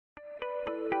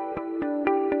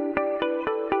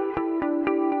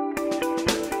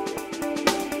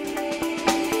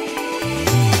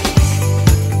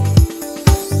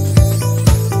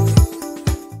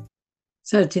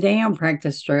So today on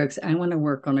Practice Strokes, I want to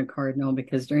work on a cardinal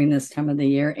because during this time of the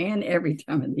year and every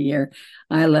time of the year,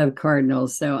 I love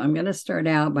cardinals. So I'm going to start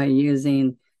out by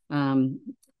using a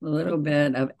little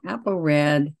bit of apple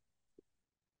red,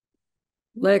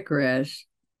 licorice,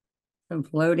 some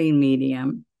floating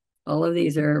medium. All of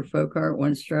these are Folk Art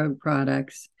One Stroke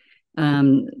products.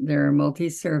 They're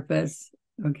multi-surface,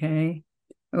 okay?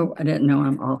 Oh, I didn't know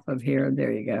I'm off of here.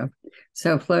 There you go.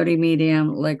 So floating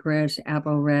medium, licorice,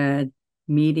 apple red,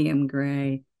 medium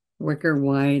gray, wicker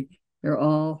white. They're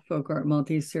all Folk Art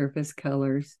multi-surface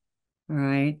colors. All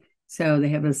right. So they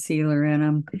have a sealer in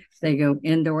them. They go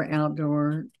indoor,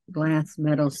 outdoor, glass,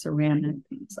 metal, ceramic.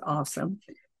 It's awesome.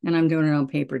 And I'm doing it on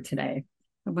paper today.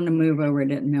 I'm going to move over. I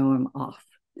didn't know I'm off.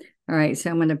 All right. So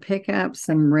I'm going to pick up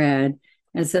some red.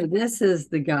 And so this is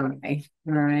the guy.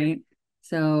 All right.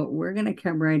 So we're going to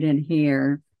come right in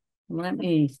here. Let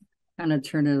me kind of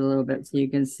turn it a little bit so you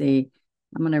can see.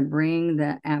 I'm going to bring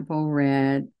the apple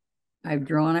red. I've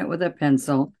drawn it with a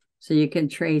pencil so you can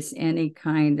trace any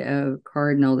kind of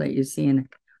cardinal that you see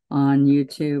on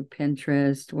YouTube,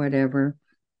 Pinterest, whatever,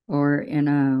 or in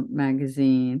a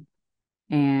magazine.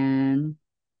 And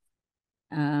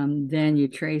then you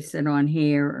trace it on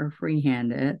here or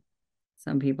freehand it.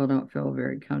 Some people don't feel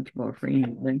very comfortable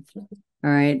freehanding. All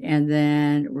right, and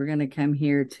then we're going to come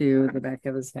here to the back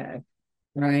of his head.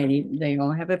 All right, they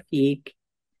all have a peak.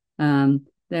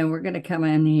 Then we're going to come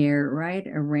in here right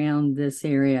around this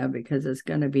area because it's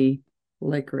going to be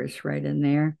licorice right in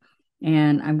there.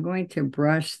 And I'm going to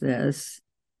brush this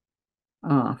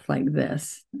off like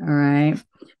this. All right,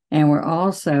 and we're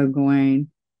also going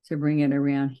to bring it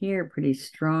around here pretty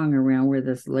strong around where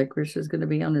this licorice is going to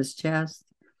be on his chest.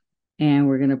 And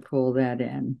we're going to pull that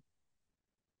in.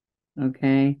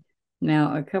 Okay.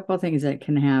 Now, a couple of things that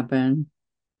can happen.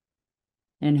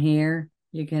 In here,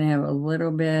 you can have a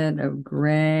little bit of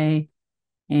gray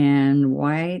and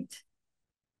white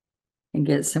and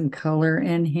get some color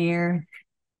in here.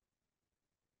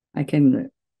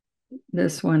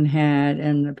 This one had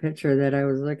in the picture that I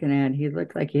was looking at, he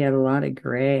looked like he had a lot of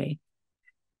gray.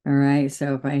 All right.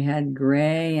 So if I had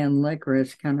gray and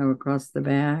licorice kind of across the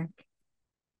back.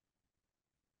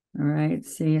 All right.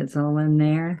 See, it's all in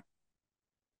there.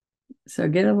 So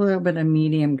get a little bit of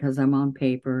medium because I'm on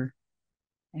paper.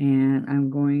 And I'm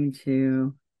going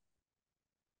to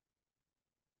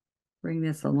bring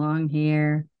this along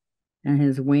here. And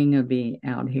his wing will be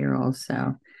out here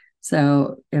also.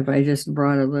 So if I just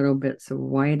brought a little bits of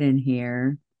white in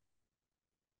here,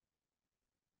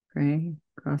 okay,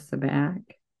 across the back.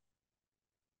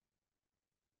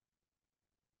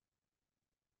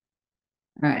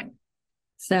 All right.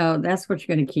 So that's what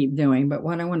you're going to keep doing. But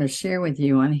what I want to share with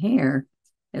you on here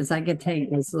is I could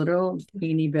take this little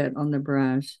teeny bit on the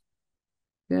brush,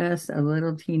 just a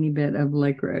little teeny bit of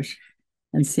licorice,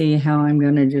 and see how I'm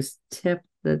going to just tip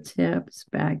the tips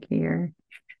back here.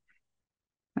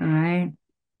 All right.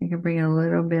 I can bring a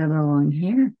little bit along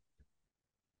here.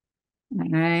 All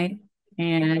right.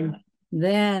 And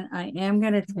then I am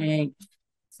going to take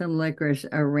some licorice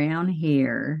around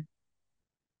here.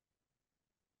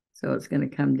 So it's going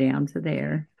to come down to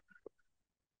there.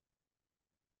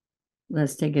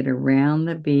 Let's take it around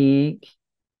the beak.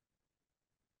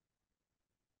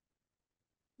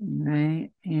 All right.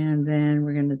 And then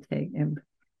we're going to take and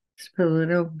just put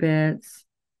little bits.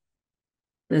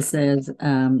 This is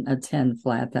a 10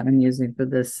 flat that I'm using for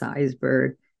this size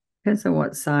bird. Depends on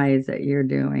what size that you're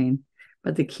doing.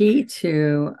 But the key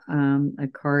to a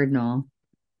cardinal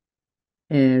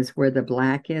is where the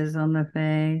black is on the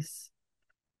face.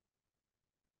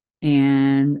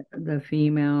 And the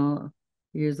female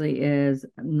usually is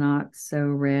not so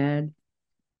red.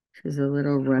 She's a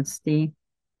little rusty.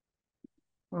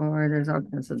 Or there's all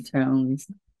kinds of tones.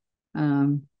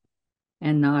 And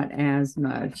not as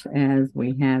much as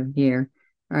we have here.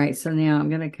 All right, so now I'm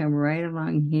going to come right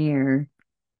along here,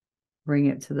 bring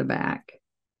it to the back.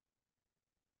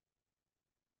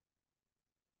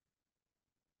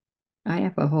 I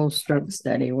have a whole stroke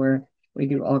study where we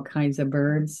do all kinds of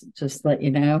birds, just to let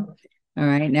you know. All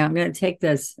right, now I'm going to take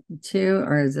this 2,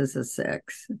 or is this a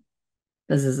 6?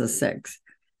 This is a 6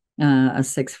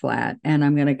 flat. And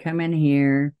I'm going to come in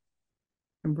here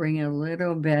and bring a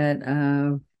little bit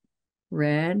of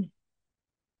red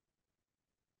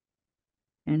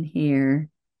in here,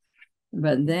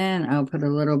 but then I'll put a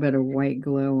little bit of white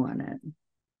glow on it.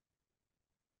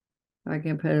 I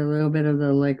can put a little bit of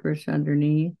the licorice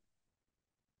underneath.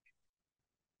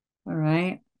 All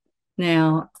right.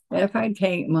 Now, if I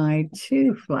take my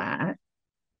 2 flat,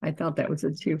 I thought that was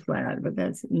a 2 flat, but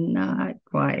that's not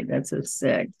quite. That's a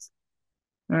 6.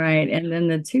 All right. And then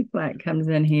the 2 flat comes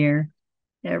in here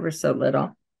ever so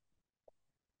little.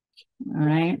 All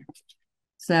right.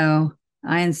 So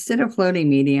instead of floating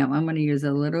medium, I'm going to use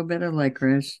a little bit of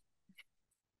licorice.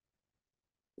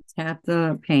 Tap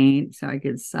the paint so I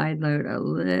could side load a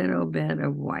little bit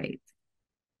of white.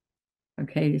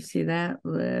 Okay, you see that?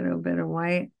 Little bit of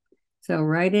white. So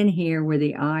right in here where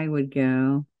the eye would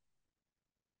go,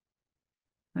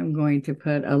 I'm going to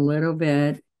put a little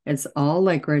bit. It's all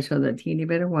licorice with a teeny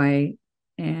bit of white.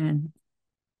 And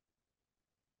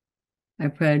I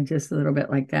put just a little bit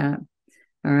like that.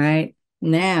 All right.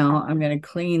 Now I'm going to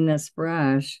clean this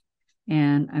brush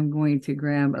and I'm going to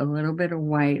grab a little bit of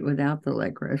white without the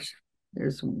licorice.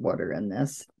 There's water in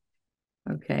this.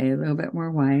 Okay, a little bit more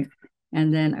white.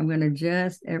 And then I'm going to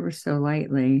just ever so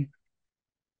lightly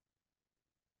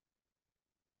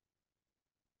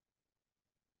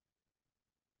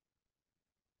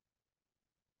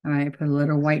all right, put a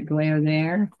little white glare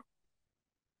there.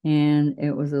 And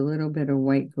it was a little bit of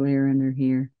white glare under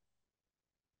here.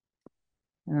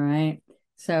 All right.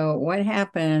 So what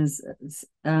happens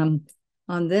on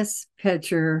this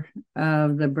picture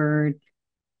of the bird,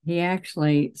 he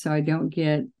actually, so I don't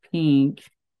get pink,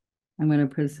 I'm going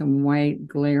to put some white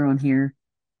glare on here,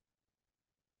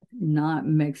 not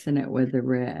mixing it with the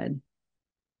red.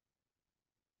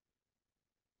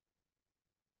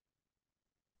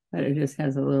 But it just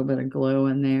has a little bit of glow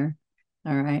in there.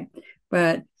 All right.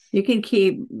 But you can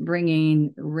keep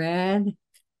bringing red,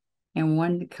 and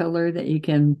one color that you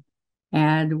can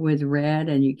add with red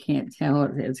and you can't tell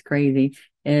it's crazy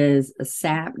is a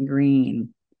sap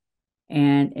green.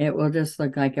 And it will just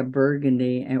look like a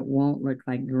burgundy. It won't look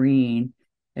like green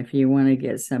if you want to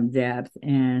get some depth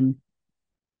in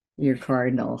your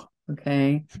cardinal.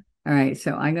 Okay. All right.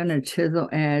 So I'm going to chisel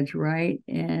edge right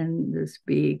in this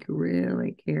beak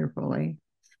really carefully.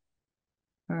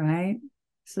 All right.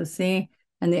 So see,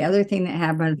 and the other thing that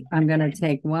happens, I'm going to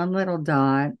take one little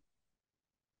dot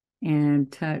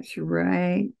and touch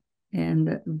right,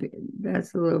 and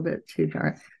that's a little bit too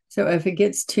dark. So if it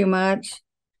gets too much,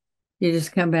 you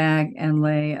just come back and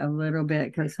lay a little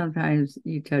bit because sometimes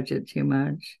you touch it too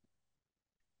much.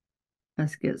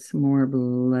 Let's get some more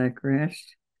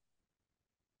licorice.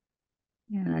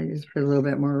 And I just put a little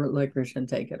bit more licorice and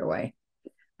take it away.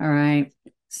 All right.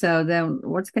 So then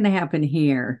what's going to happen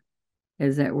here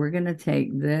is that we're going to take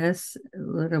this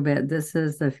little bit. This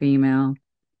is the female,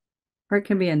 or it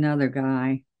can be another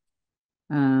guy,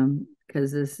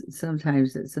 because this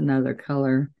sometimes it's another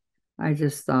color. I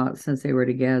just thought since they were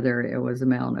together, it was a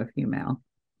male and a female.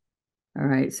 All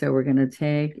right, so we're going to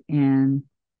take, and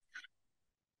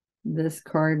this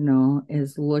cardinal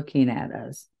is looking at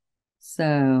us.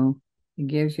 So it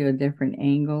gives you a different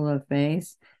angle of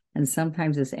face, and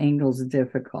sometimes this angle is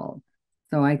difficult.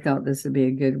 So I thought this would be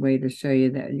a good way to show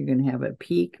you that you're going to have a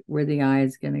peak where the eye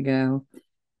is going to go,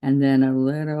 and then a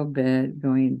little bit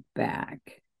going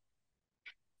back.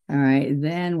 All right,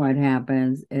 then what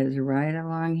happens is right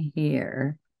along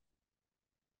here,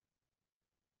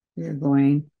 you're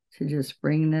going to just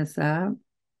bring this up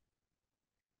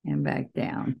and back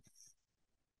down.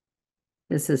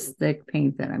 This is thick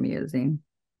paint that I'm using.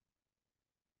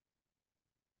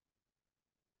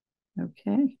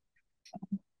 Okay.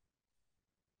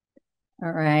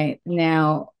 All right,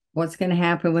 now what's going to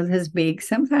happen with his beak?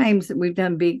 Sometimes we've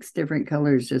done beaks different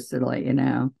colors just to let you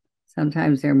know.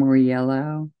 Sometimes they're more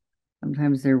yellow,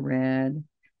 sometimes they're red,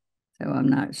 so I'm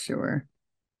not sure.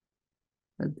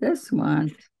 But this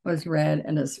one was red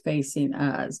and it's facing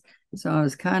us. So I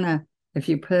was kind of, if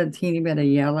you put a teeny bit of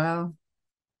yellow,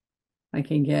 I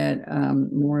can get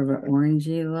more of an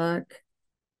orangey look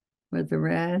with the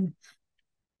red.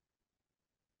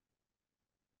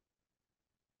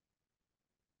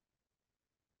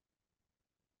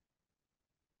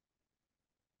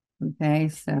 Okay,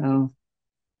 so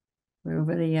a little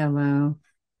bit of yellow.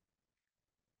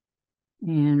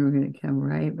 And we're going to come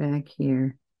right back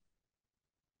here.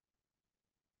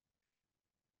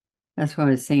 That's what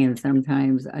I was saying.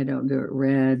 Sometimes I don't do it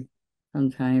red.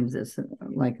 Sometimes it's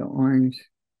like an orange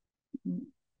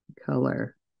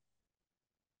color.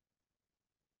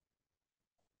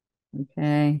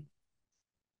 Okay.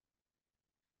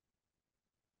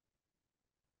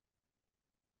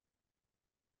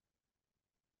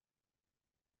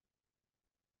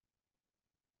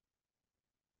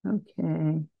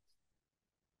 Okay.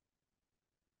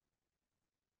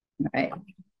 All right.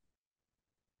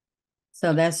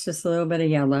 So that's just a little bit of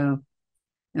yellow.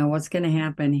 Now what's going to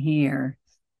happen here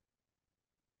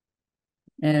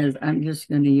is I'm just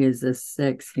going to use this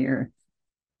 6 here.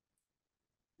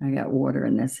 I got water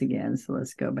in this again, so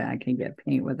let's go back and get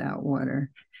paint without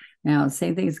water. Now,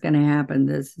 same thing's going to happen.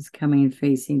 This is coming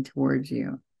facing towards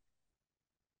you.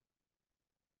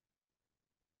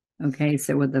 Okay,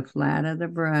 so with the flat of the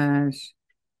brush,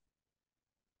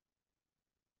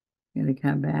 I'm going to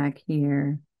come back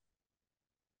here.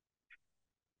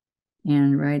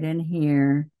 And right in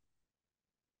here,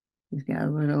 we've got a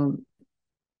little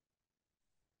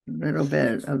bit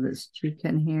of this cheek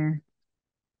in here.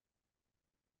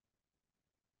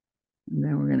 And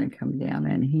then we're going to come down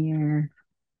in here.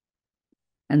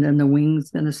 And then the wing's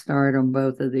going to start on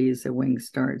both of these. The wing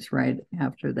starts right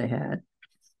after the head.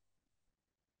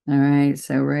 All right,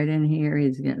 so right in here,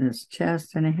 he's getting his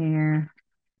chest in here.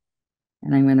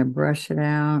 And I'm going to brush it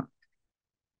out.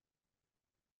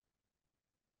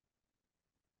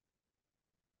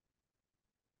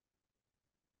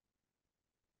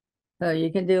 So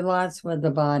you can do lots with the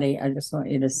body. I just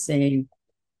want you to see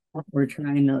what we're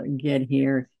trying to get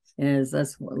here is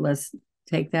let's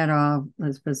take that off.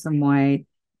 Let's put some white.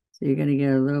 So you're going to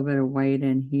get a little bit of white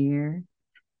in here,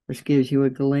 which gives you a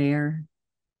glare.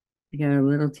 You got a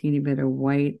little teeny bit of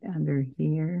white under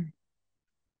here.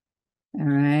 All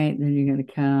right, then you're going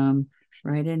to come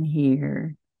right in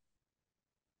here.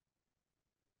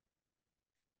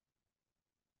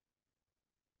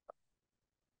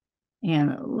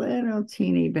 And a little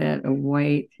teeny bit of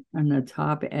white on the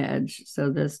top edge. So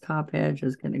this top edge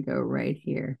is going to go right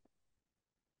here.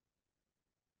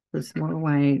 Put some more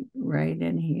white right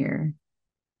in here.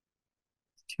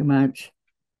 Too much.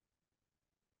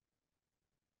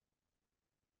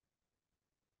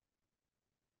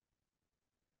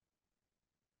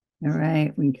 All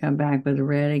right, we can come back with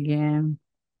red again.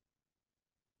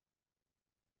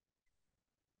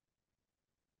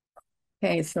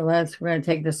 Okay, so we're going to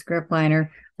take the script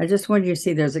liner. I just want you to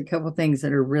see there's a couple things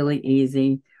that are really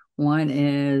easy. One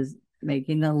is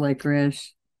making the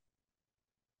licorice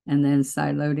and then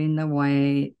side loading the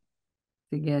white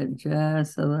to get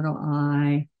just a little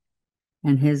eye.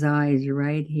 And his eye is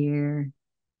right here,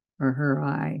 or her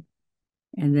eye.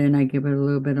 And then I give it a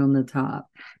little bit on the top.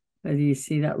 So do you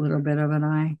see that little bit of an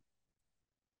eye?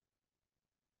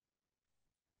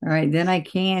 All right, then I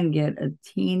can get a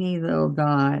teeny little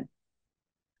dot.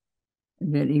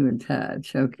 Didn't even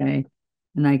touch, okay?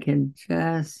 And I can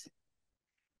just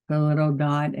put a little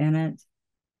dot in it.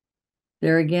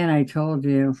 There again, I told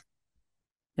you,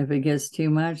 if it gets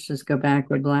too much, just go back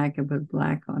with black and put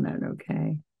black on it,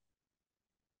 okay?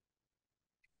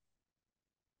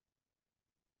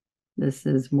 This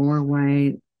is more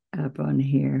white up on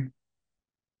here.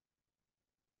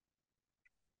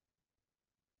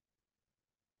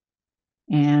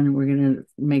 And we're going to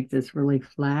make this really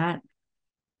flat.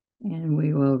 And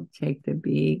we will take the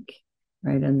beak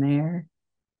right in there.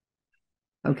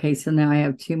 Okay, so now I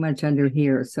have too much under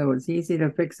here. So it's easy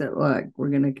to fix it. Look, we're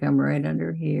going to come right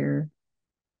under here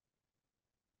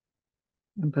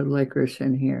and put licorice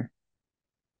in here.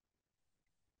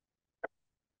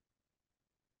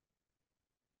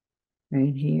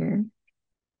 Right here.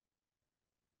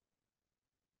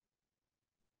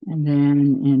 And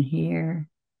then in here.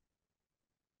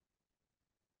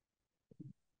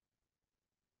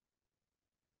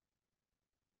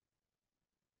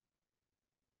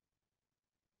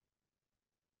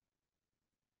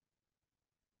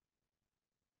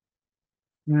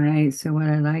 Right, so what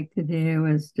I like to do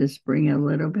is just bring a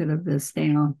little bit of this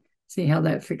down. See how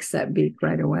that fixed that beak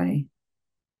right away?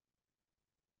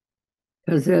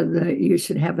 Because you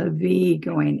should have a V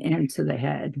going into the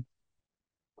head.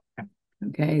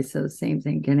 Okay, so the same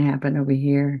thing can happen over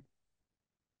here.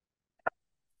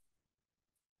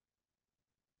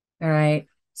 All right,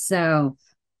 so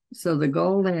the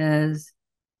goal is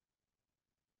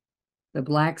the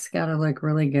black's got to look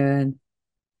really good.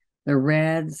 The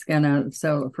red's gonna,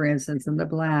 so for instance, in the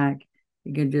black,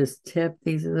 you could just tip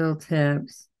these little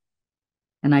tips.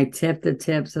 And I tip the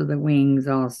tips of the wings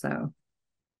also.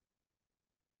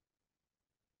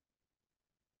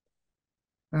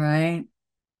 All right.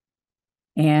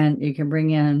 And you can bring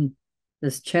in,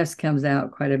 this chest comes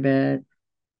out quite a bit,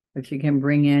 but you can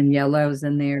bring in yellows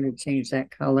in there to change that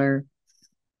color.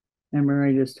 Remember,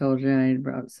 I just told you I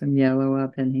brought some yellow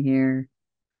up in here.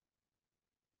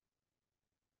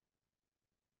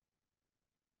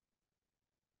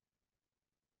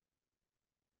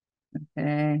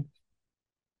 Okay.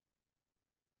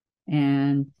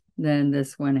 And then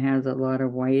this one has a lot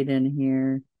of white in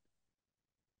here.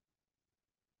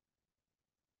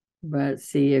 But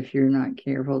see, if you're not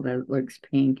careful, that looks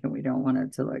pink, and we don't want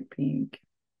it to look pink.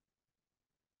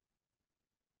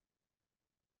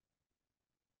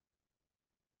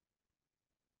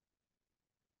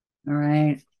 All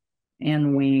right.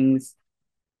 And wings.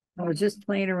 I was just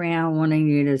playing around wanting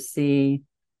you to see.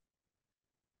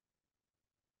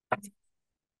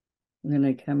 I'm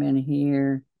going to come in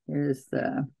here. Here's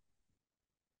the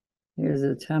Here's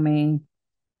a tummy.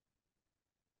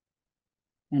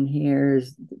 And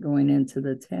here's going into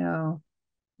the tail.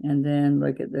 And then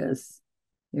look at this.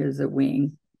 Here's a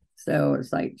wing. So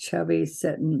it's like chubby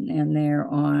sitting in there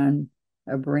on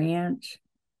a branch.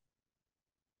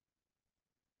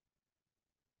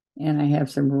 And I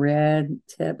have some red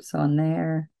tips on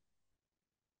there.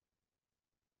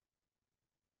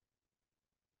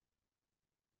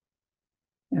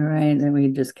 All right, then we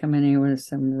just come in here with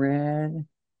some red.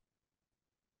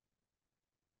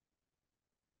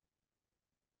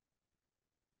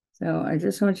 So I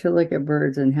just want you to look at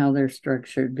birds and how they're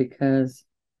structured, because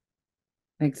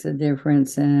it makes a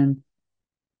difference in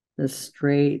the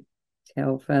straight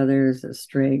tail feathers, the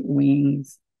straight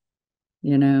wings,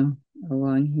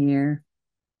 along here.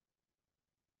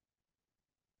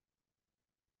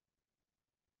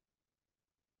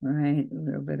 Right, a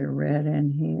little bit of red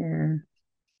in here.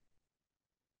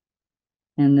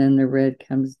 And then the red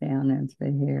comes down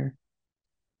into here.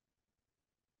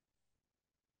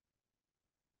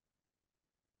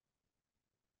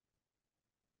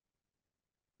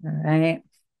 All right.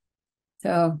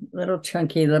 So little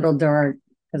chunky, little dark,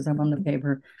 because I'm on the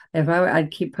paper. If I'd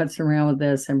keep putzing around with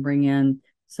this and bring in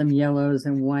some yellows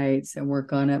and whites and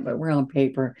work on it, but we're on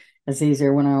paper. It's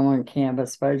easier when I'm on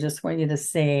canvas. But I just want you to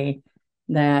see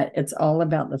that it's all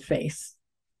about the face.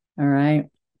 All right.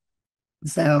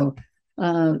 So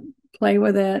play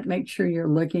with it. Make sure you're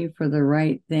looking for the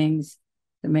right things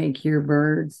to make your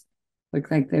birds look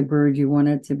like the bird you want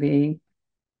it to be.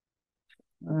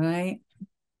 All right.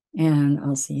 And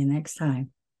I'll see you next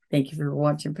time. Thank you for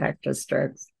watching Practice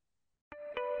Strokes.